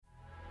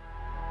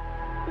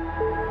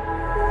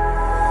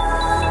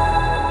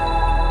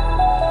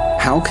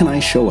How can I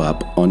show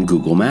up on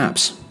Google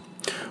Maps?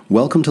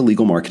 Welcome to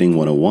Legal Marketing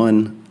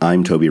 101.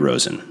 I'm Toby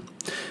Rosen.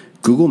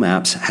 Google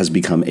Maps has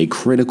become a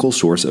critical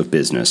source of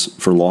business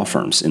for law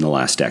firms in the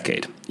last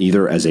decade,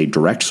 either as a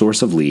direct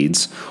source of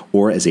leads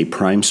or as a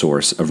prime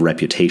source of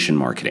reputation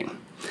marketing.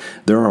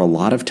 There are a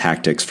lot of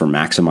tactics for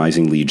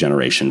maximizing lead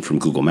generation from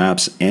Google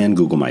Maps and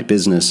Google My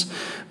Business,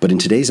 but in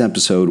today's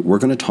episode, we're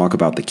going to talk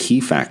about the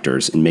key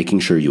factors in making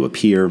sure you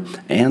appear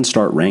and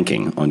start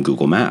ranking on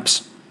Google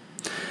Maps.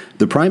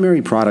 The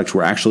primary product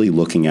we're actually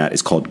looking at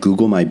is called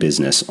Google My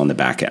Business on the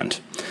back end.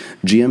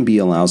 GMB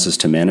allows us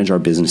to manage our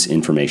business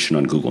information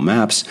on Google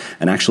Maps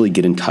and actually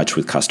get in touch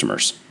with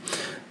customers.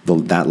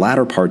 That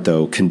latter part,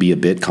 though, can be a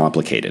bit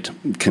complicated.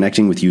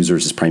 Connecting with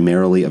users is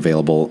primarily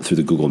available through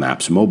the Google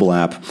Maps mobile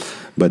app,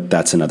 but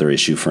that's another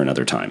issue for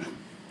another time.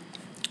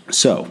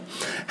 So,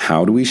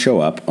 how do we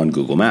show up on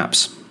Google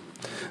Maps?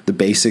 The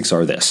basics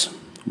are this.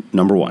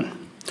 Number one,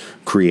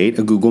 create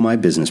a Google My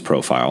Business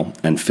profile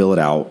and fill it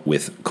out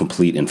with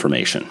complete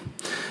information.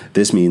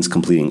 This means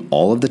completing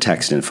all of the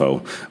text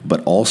info,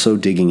 but also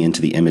digging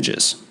into the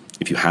images.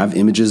 If you have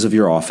images of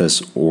your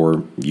office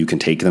or you can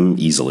take them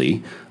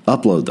easily,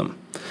 upload them.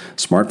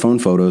 Smartphone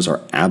photos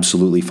are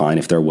absolutely fine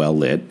if they're well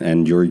lit,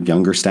 and your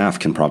younger staff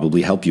can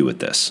probably help you with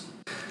this.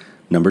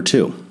 Number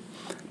two,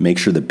 make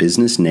sure the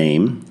business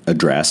name,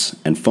 address,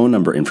 and phone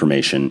number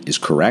information is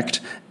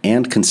correct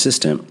and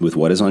consistent with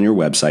what is on your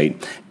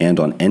website and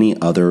on any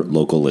other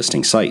local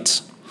listing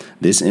sites.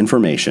 This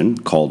information,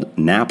 called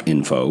NAP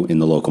info in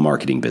the local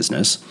marketing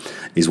business,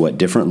 is what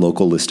different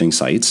local listing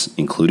sites,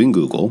 including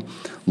Google,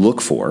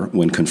 look for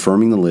when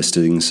confirming the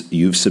listings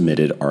you've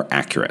submitted are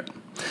accurate.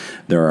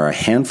 There are a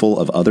handful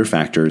of other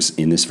factors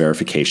in this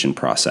verification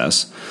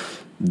process,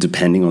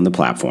 depending on the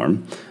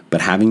platform,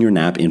 but having your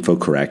NAP info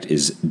correct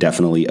is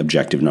definitely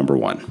objective number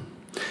one.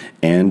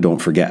 And don't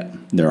forget,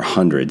 there are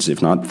hundreds,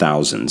 if not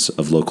thousands,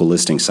 of local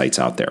listing sites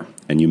out there,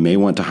 and you may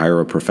want to hire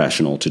a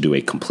professional to do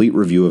a complete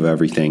review of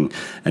everything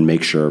and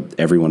make sure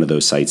every one of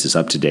those sites is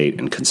up to date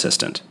and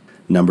consistent.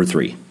 Number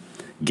three,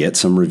 get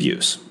some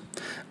reviews.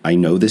 I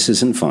know this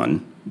isn't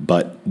fun,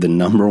 but the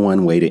number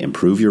one way to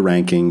improve your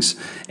rankings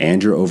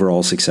and your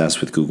overall success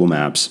with Google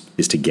Maps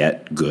is to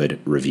get good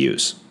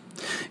reviews.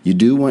 You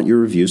do want your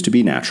reviews to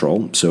be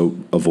natural, so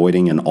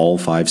avoiding an all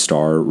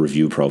 5-star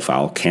review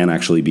profile can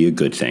actually be a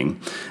good thing,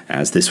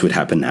 as this would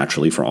happen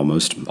naturally for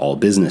almost all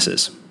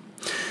businesses.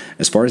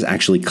 As far as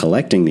actually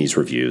collecting these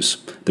reviews,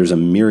 there's a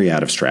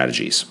myriad of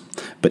strategies,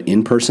 but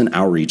in-person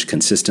outreach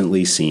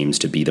consistently seems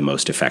to be the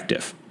most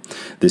effective.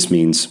 This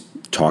means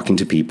talking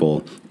to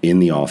people in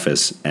the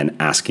office and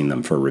asking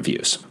them for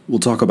reviews. We'll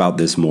talk about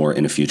this more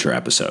in a future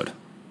episode.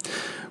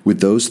 With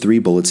those 3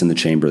 bullets in the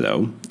chamber,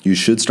 though, you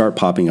should start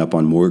popping up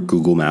on more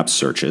Google Maps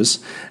searches,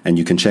 and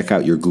you can check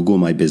out your Google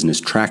My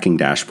Business tracking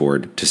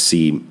dashboard to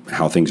see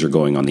how things are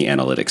going on the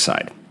analytics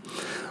side.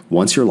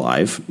 Once you're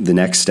live, the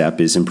next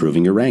step is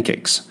improving your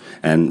rankings,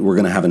 and we're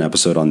going to have an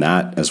episode on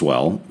that as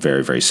well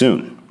very, very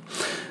soon.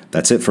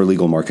 That's it for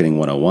Legal Marketing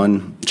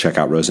 101. Check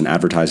out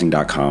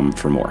rosenadvertising.com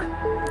for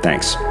more.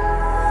 Thanks.